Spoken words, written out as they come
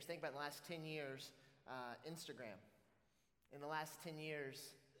think about in the last 10 years, Instagram. In the last 10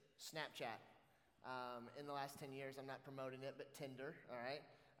 years, Snapchat. In the last 10 years, I'm not promoting it, but Tinder, all right?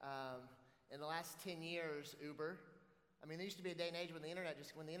 In the last 10 years, Uber. I mean, there used to be a day and age when the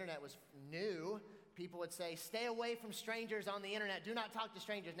internet was new, people would say, stay away from strangers on the internet. Do not talk to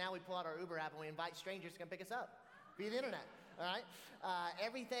strangers. Now we pull out our Uber app and we invite strangers to come pick us up via the internet, all right?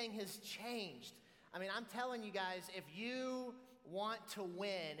 Everything has changed. I mean, I'm telling you guys, if you want to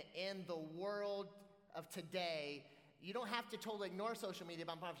win in the world of today, you don't have to totally ignore social media,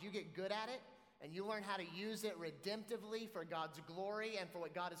 but if you get good at it, and you learn how to use it redemptively for God's glory and for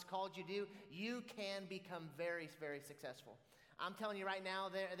what God has called you to do, you can become very, very successful. I'm telling you right now,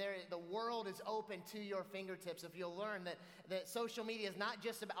 the world is open to your fingertips if you'll learn that social media is not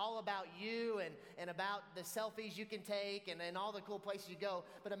just all about you and about the selfies you can take and all the cool places you go,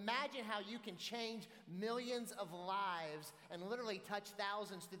 but imagine how you can change millions of lives and literally touch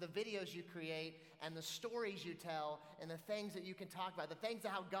thousands through the videos you create and the stories you tell and the things that you can talk about, the things of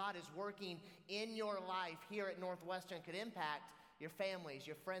how God is working in your life here at Northwestern could impact your families,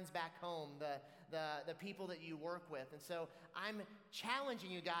 your friends back home, the people that you work with. And so I'm challenging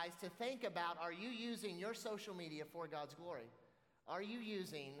you guys to think about, are you using your social media for God's glory? Are you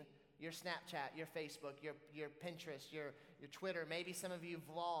using your Snapchat, your Facebook, your Pinterest, your Twitter? Maybe some of you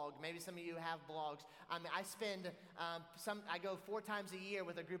vlog. Maybe some of you have blogs. I go 4 times a year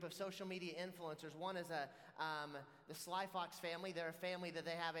with a group of social media influencers. One is the Sly Fox family. They're a family that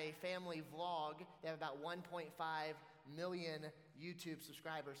they have a family vlog. They have about 1.5 million YouTube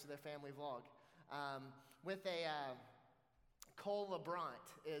subscribers to their family vlog. Cole LeBrant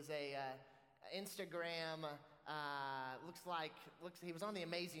is a Instagram. He was on The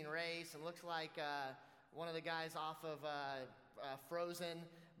Amazing Race and looks like one of the guys off of Frozen.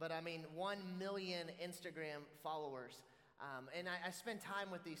 But I mean, 1 million Instagram followers. And I spend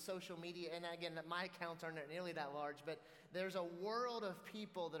time with these social media, and again, my accounts aren't nearly that large, but there's a world of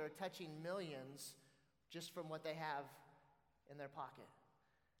people that are touching millions just from what they have in their pocket.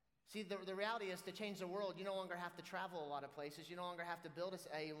 See, the reality is, to change the world, you no longer have to travel a lot of places. You no longer have to build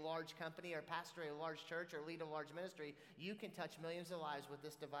a large company or pastor a large church or lead a large ministry. You can touch millions of lives with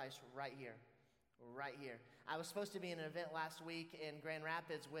this device right here. Right here. I was supposed to be in an event last week in Grand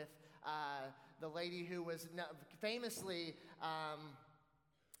Rapids with the lady who was famously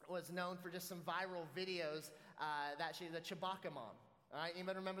was known for just some viral videos, the Chewbacca mom. All right,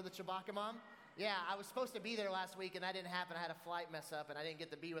 anybody remember the Chewbacca mom? Yeah, I was supposed to be there last week, and that didn't happen. I had a flight mess up, and I didn't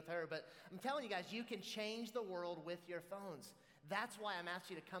get to be with her. But I'm telling you guys, you can change the world with your phones. That's why I'm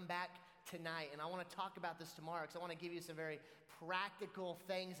asking you to come back tonight, and I want to talk about this tomorrow because I want to give you some very practical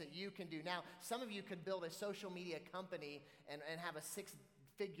things that you can do. Now, some of you could build a social media company and have a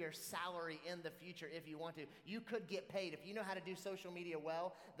 6-figure salary in the future if you want to. You could get paid. If you know how to do social media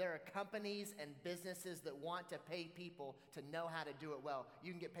well, there are companies and businesses that want to pay people to know how to do it well.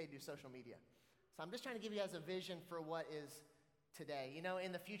 You can get paid to do social media. So I'm just trying to give you guys a vision for what is today. You know,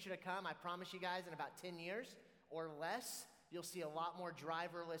 in the future to come, I promise you guys, in about 10 years or less, you'll see a lot more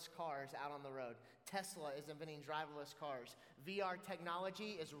driverless cars out on the road. Tesla is inventing driverless cars. VR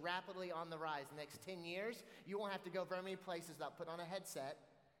technology is rapidly on the rise. In the next 10 years, you won't have to go very many places without putting on a headset,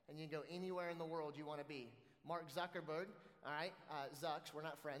 and you can go anywhere in the world you want to be. Mark Zuckerberg, all right, Zucks, we're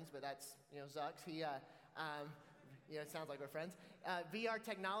not friends, but that's, Zucks. He, it sounds like we're friends. VR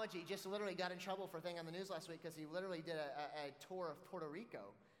technology just literally got in trouble for a thing on the news last week because he literally did a tour of Puerto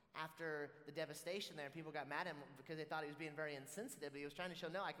Rico after the devastation there, and people got mad at him because they thought he was being very insensitive, but he was trying to show,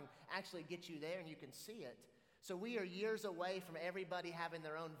 no, I can actually get you there and you can see it. So we are years away from everybody having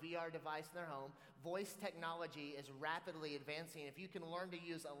their own VR device in their home. Voice technology is rapidly advancing. If you can learn to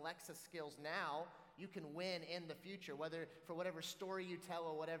use Alexa skills now, you can win in the future, whether for whatever story you tell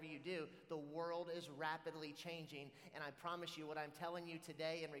or whatever you do. The world is rapidly changing, and I promise you what I'm telling you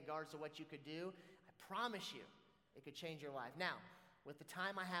today in regards to what you could do, I promise you it could change your life. Now, with the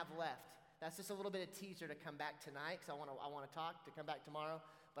time I have left, that's just a little bit of teaser to come back tonight because I want to talk, to come back tomorrow,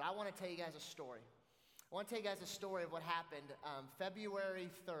 but I want to tell you guys a story. I want to tell you guys a story of what happened February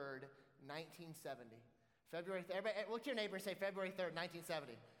 3rd, 1970. Everybody, look at your neighbor and say February 3rd,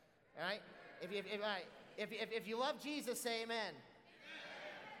 1970. All right? If you love Jesus, say amen.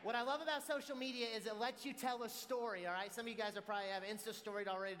 What I love about social media is it lets you tell a story, all right? Some of you guys are probably have Insta storied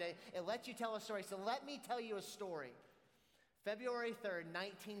already today. It lets you tell a story. So let me tell you a story. February 3rd,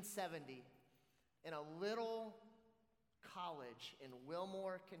 1970, in a little college in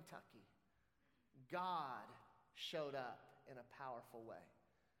Wilmore, Kentucky, God showed up in a powerful way.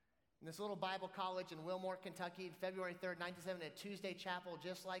 In this little Bible college in Wilmore, Kentucky, February 3rd, 1970, a Tuesday chapel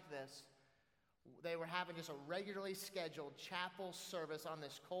just like this, They were having just a regularly scheduled chapel service on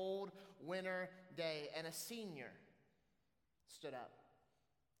this cold winter day, and a senior stood up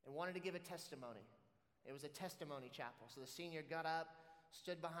and wanted to give a testimony. It was a testimony chapel. So the senior got up,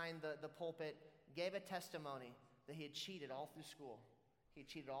 stood behind the pulpit, gave a testimony that he had cheated all through school. He had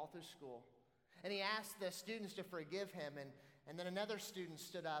cheated all through school. And he asked the students to forgive him, and then another student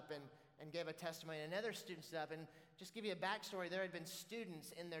stood up and gave a testimony. Another student stood up, and just give you a backstory, there had been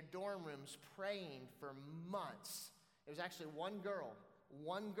students in their dorm rooms praying for months. It was actually one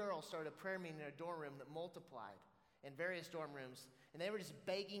girl started a prayer meeting in her dorm room that multiplied in various dorm rooms, and they were just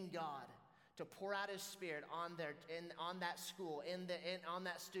begging God to pour out His Spirit on that school, on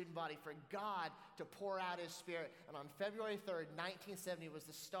that student body, for God to pour out His Spirit. And on February 3rd, 1970 was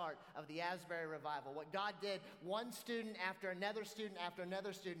the start of the Asbury Revival. What God did, one student after another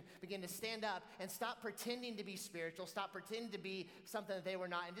student began to stand up and stop pretending to be spiritual, stop pretending to be something that they were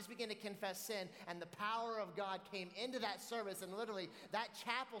not, and just begin to confess sin. And the power of God came into that service, and literally that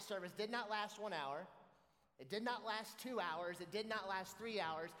chapel service did not last 1 hour. It did not last 2 hours. It did not last 3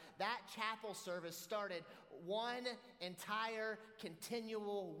 hours. That chapel service started one entire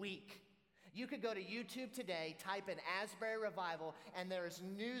continual week. You could go to YouTube today, type in Asbury Revival, and there is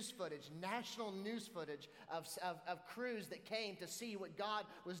news footage, national news footage of crews that came to see what God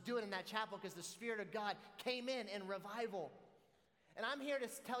was doing in that chapel, because the Spirit of God came in revival. And I'm here to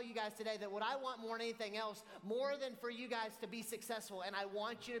tell you guys today that what I want more than anything else, more than for you guys to be successful, and I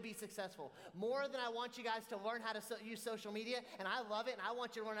want you to be successful, more than I want you guys to learn how to use social media, and I love it, and I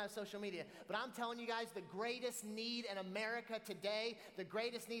want you to learn how to social media. But I'm telling you guys, the greatest need in America today, the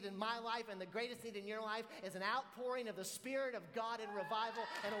greatest need in my life, and the greatest need in your life is an outpouring of the Spirit of God in revival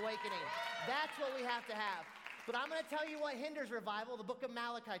and awakening. That's what we have to have. But I'm going to tell you what hinders revival. The book of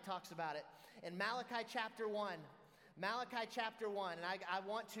Malachi talks about it. In Malachi chapter 1, Malachi chapter 1, and I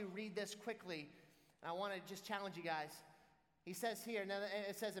want to read this quickly. I want to just challenge you guys. He says here,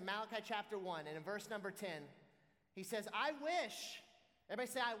 it says in Malachi chapter 1, and in verse number 10, he says, I wish,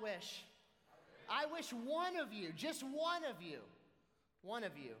 everybody say I wish. I wish one of you, just one of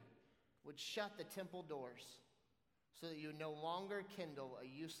you would shut the temple doors so that you no longer kindle a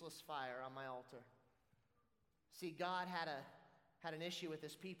useless fire on my altar. See, God had an issue with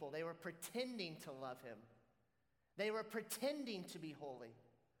His people. They were pretending to love Him. They were pretending to be holy.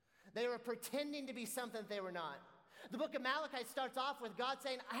 They were pretending to be something that they were not. The book of Malachi starts off with God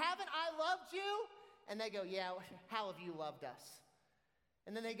saying, haven't I loved you? And they go, yeah, how have you loved us?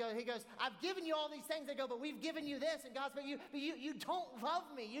 And then he goes, I've given you all these things. They go, but we've given you this. And God says, but you don't love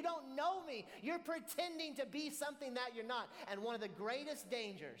me. You don't know me. You're pretending to be something that you're not. And one of the greatest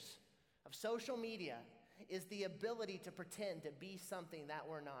dangers of social media is the ability to pretend to be something that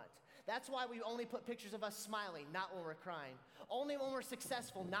we're not. That's why we only put pictures of us smiling, not when we're crying. Only when we're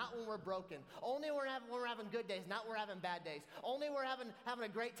successful, not when we're broken. Only when we're having good days, not when we're having bad days. Only when we're having a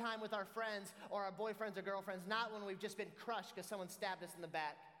great time with our friends or our boyfriends or girlfriends, not when we've just been crushed because someone stabbed us in the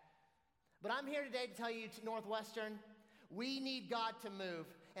back. But I'm here today to tell you, Northwestern, we need God to move.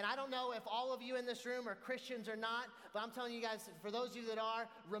 And I don't know if all of you in this room are Christians or not, but I'm telling you guys, for those of you that are,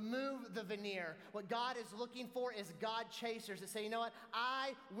 remove the veneer. What God is looking for is God chasers that say, you know what?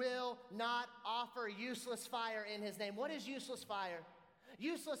 I will not offer useless fire in His name. What is useless fire?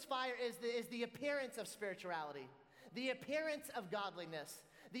 Useless fire is the appearance of spirituality, the appearance of godliness,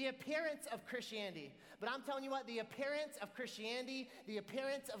 the appearance of Christianity. But I'm telling you what, the appearance of Christianity, the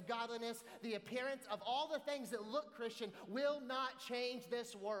appearance of godliness, the appearance of all the things that look Christian will not change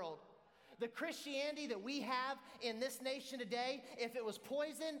this world. The Christianity that we have in this nation today, if it was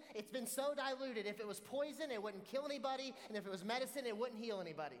poison, it's been so diluted. If it was poison, it wouldn't kill anybody. And if it was medicine, it wouldn't heal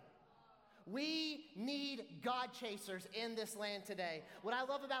anybody. We need God chasers in this land today. What I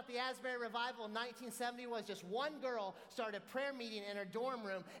love about the Asbury Revival in 1970 was just one girl started a prayer meeting in her dorm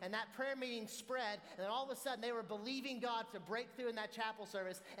room, and that prayer meeting spread, and then all of a sudden they were believing God to break through in that chapel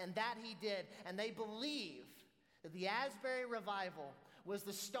service, and that He did. And they believed that the Asbury Revival was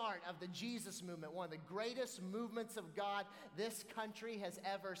the start of the Jesus movement, one of the greatest movements of God this country has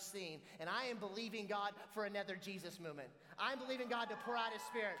ever seen. And I am believing God for another Jesus movement. I'm believing God to pour out His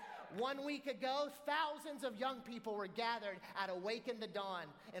Spirit. 1 week ago, thousands of young people were gathered at Awaken the Dawn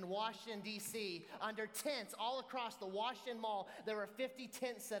in Washington, D.C. under tents all across the Washington Mall. There were 50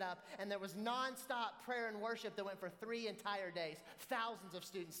 tents set up, and there was nonstop prayer and worship that went for 3 entire days. Thousands of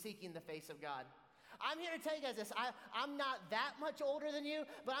students seeking the face of God. I'm here to tell you guys this. I'm not that much older than you,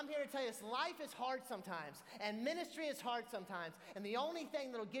 but I'm here to tell you this. Life is hard sometimes, and ministry is hard sometimes. And the only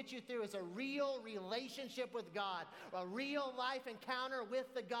thing that'll get you through is a real relationship with God, a real life encounter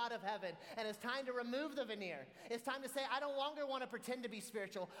with the God of heaven. And it's time to remove the veneer. It's time to say, I no longer want to pretend to be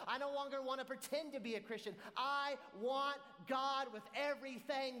spiritual. I no longer want to pretend to be a Christian. I want God with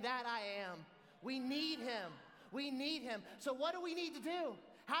everything that I am. We need him. We need him. So what do we need to do?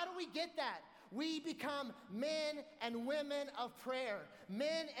 How do we get that? We become men and women of prayer,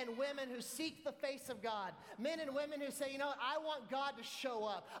 men and women who seek the face of God, men and women who say, you know what, I want God to show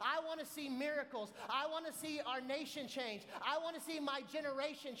up. I want to see miracles. I want to see our nation change. I want to see my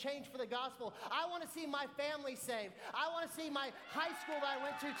generation change for the gospel. I want to see my family saved. I want to see my high school that I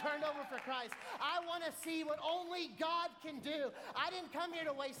went to turned over for Christ. I want to see what only God can do. I didn't come here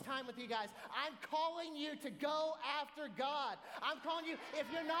to waste time with you guys. I'm calling you to go after God. I'm calling you, if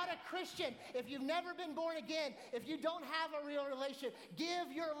you're not a Christian, if you've never been born again, if you don't have a real relationship, give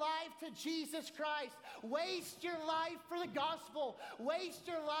your life to Jesus Christ. Waste your life for the gospel. Waste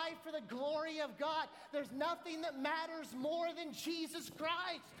your life for the glory of God. There's nothing that matters more than Jesus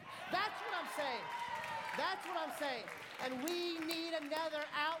Christ. That's what I'm saying. That's what I'm saying. And we need another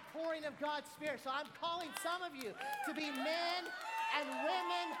outpouring of God's Spirit. So I'm calling some of you to be men and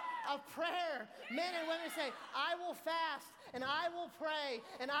women of prayer. Men and women say, I will fast and I will pray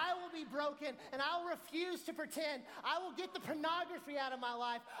and I will be broken and I'll refuse to pretend. I will get the pornography out of my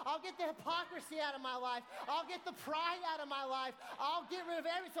life. I'll get the hypocrisy out of my life. I'll get the pride out of my life. I'll get rid of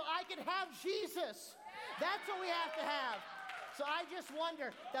everything so I can have Jesus. That's what we have to have. So I just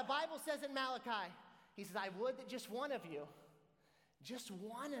wonder, the Bible says in Malachi, he says, I would that just one of you, just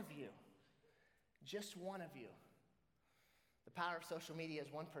one of you, just one of you. The power of social media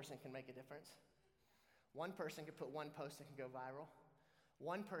is one person can make a difference. One person can put one post that can go viral.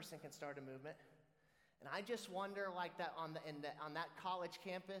 One person can start a movement. And I just wonder, like that on that college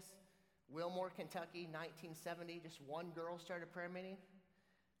campus, Wilmore, Kentucky, 1970, just one girl started a prayer meeting.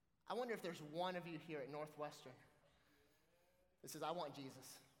 I wonder if there's one of you here at Northwestern that says, I want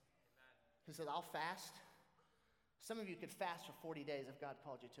Jesus. Who says, I'll fast. Some of you could fast for 40 days if God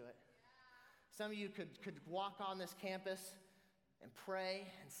called you to it. Some of you could walk on this campus and pray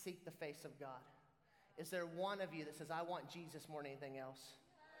and seek the face of God. Is there one of you that says, I want Jesus more than anything else?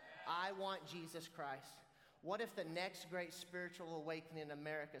 I want Jesus Christ. What if the next great spiritual awakening in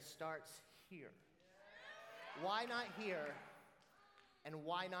America starts here? Why not here and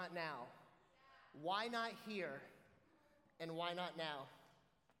why not now? Why not here and why not now?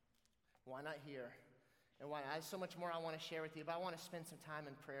 Why not here? And why not? I have so much more I want to share with you, but I want to spend some time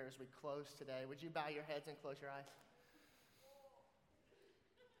in prayer as we close today. Would you bow your heads and close your eyes?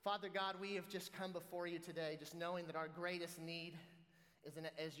 Father God, we have just come before you today just knowing that our greatest need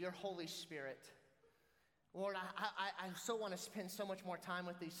is your Holy Spirit. Lord, I so want to spend so much more time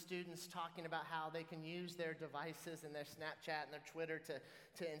with these students talking about how they can use their devices and their Snapchat and their Twitter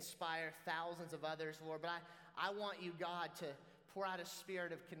to inspire thousands of others, Lord. But I want you, God, to pour out a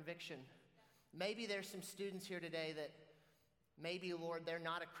spirit of conviction. Maybe there's some students here today that maybe, Lord, they're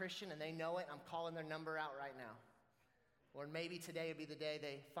not a Christian and they know it. I'm calling their number out right now. Lord, maybe today would be the day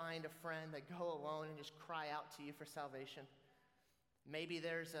they find a friend, they go alone and just cry out to you for salvation. Maybe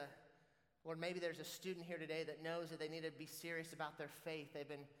there's a student here today that knows that they need to be serious about their faith. They've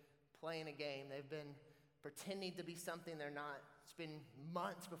been playing a game. They've been pretending to be something they're not. It's been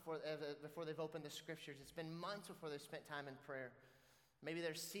months before they've opened the scriptures. It's been months before they've spent time in prayer. Maybe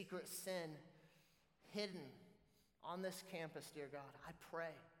there's secret sin hidden on this campus, dear God. I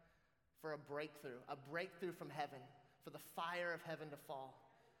pray for a breakthrough from heaven, for the fire of heaven to fall.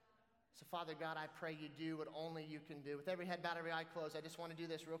 So, Father God, I pray you do what only you can do. With every head bowed, every eye closed, I just want to do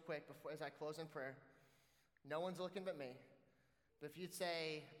this real quick as I close in prayer. No one's looking but me. But if you'd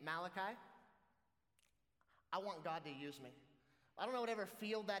say, Malachi, I want God to use me. I don't know whatever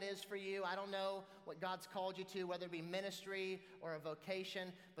field that is for you. I don't know what God's called you to, whether it be ministry or a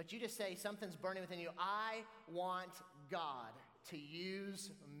vocation. But you just say something's burning within you. I want God to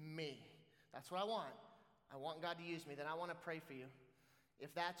use me. That's what I want. I want God to use me. Then I want to pray for you.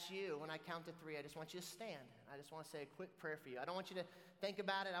 If that's you, when I count to 3, I just want you to stand. I just want to say a quick prayer for you. I don't want you to think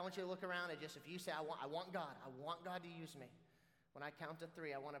about it. I want you to look around and just, if you say, I want God. I want God to use me. When I count to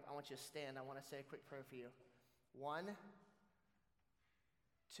 3, I want you to stand. I want to say a quick prayer for you. 1,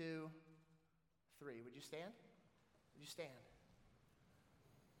 2, 3. Would you stand? Would you stand?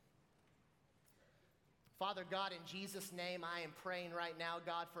 Father God, in Jesus' name, I am praying right now,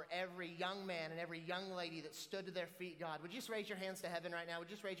 God, for every young man and every young lady that stood to their feet, God. Would you just raise your hands to heaven right now? Would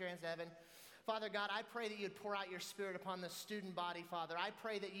you just raise your hands to heaven? Father God, I pray that you'd pour out your Spirit upon the student body, Father. I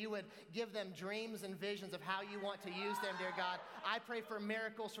pray that you would give them dreams and visions of how you want to use them, dear God. I pray for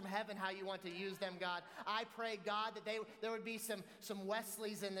miracles from heaven, how you want to use them, God. I pray, God, that there would be some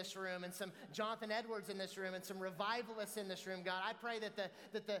Wesleys in this room and some Jonathan Edwards in this room and some revivalists in this room, God. I pray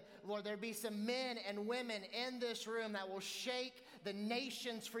that Lord, there'd be some men and women in this room that will shake the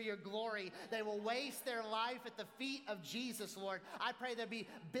nations for your glory. They will waste their life at the feet of Jesus, Lord. I pray there'd be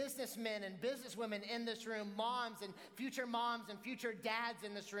businessmen and businesswomen in this room, moms and future dads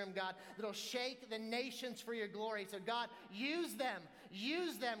in this room, God, that'll shake the nations for your glory. So God, use them,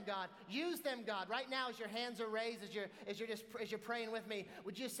 God, use them, God. Right now, as your hands are raised, as you're praying with me,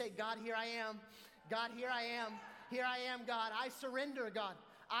 would you say, God, here I am. God, here I am. Here I am, God. I surrender, God.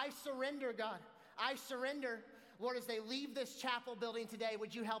 I surrender, God. I surrender. Lord, as they leave this chapel building today,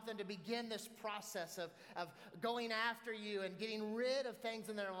 would you help them to begin this process of going after you and getting rid of things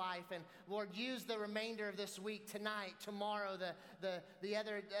in their life? And Lord, use the remainder of this week, tonight, tomorrow, the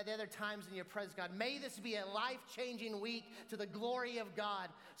other times in your presence, God. May this be a life-changing week to the glory of God.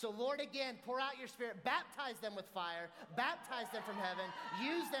 So Lord, again, pour out your Spirit, baptize them with fire, baptize them from heaven,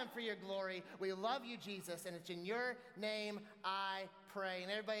 use them for your glory. We love you, Jesus, and it's in your name I pray.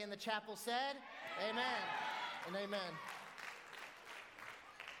 And everybody in the chapel said, amen. And amen.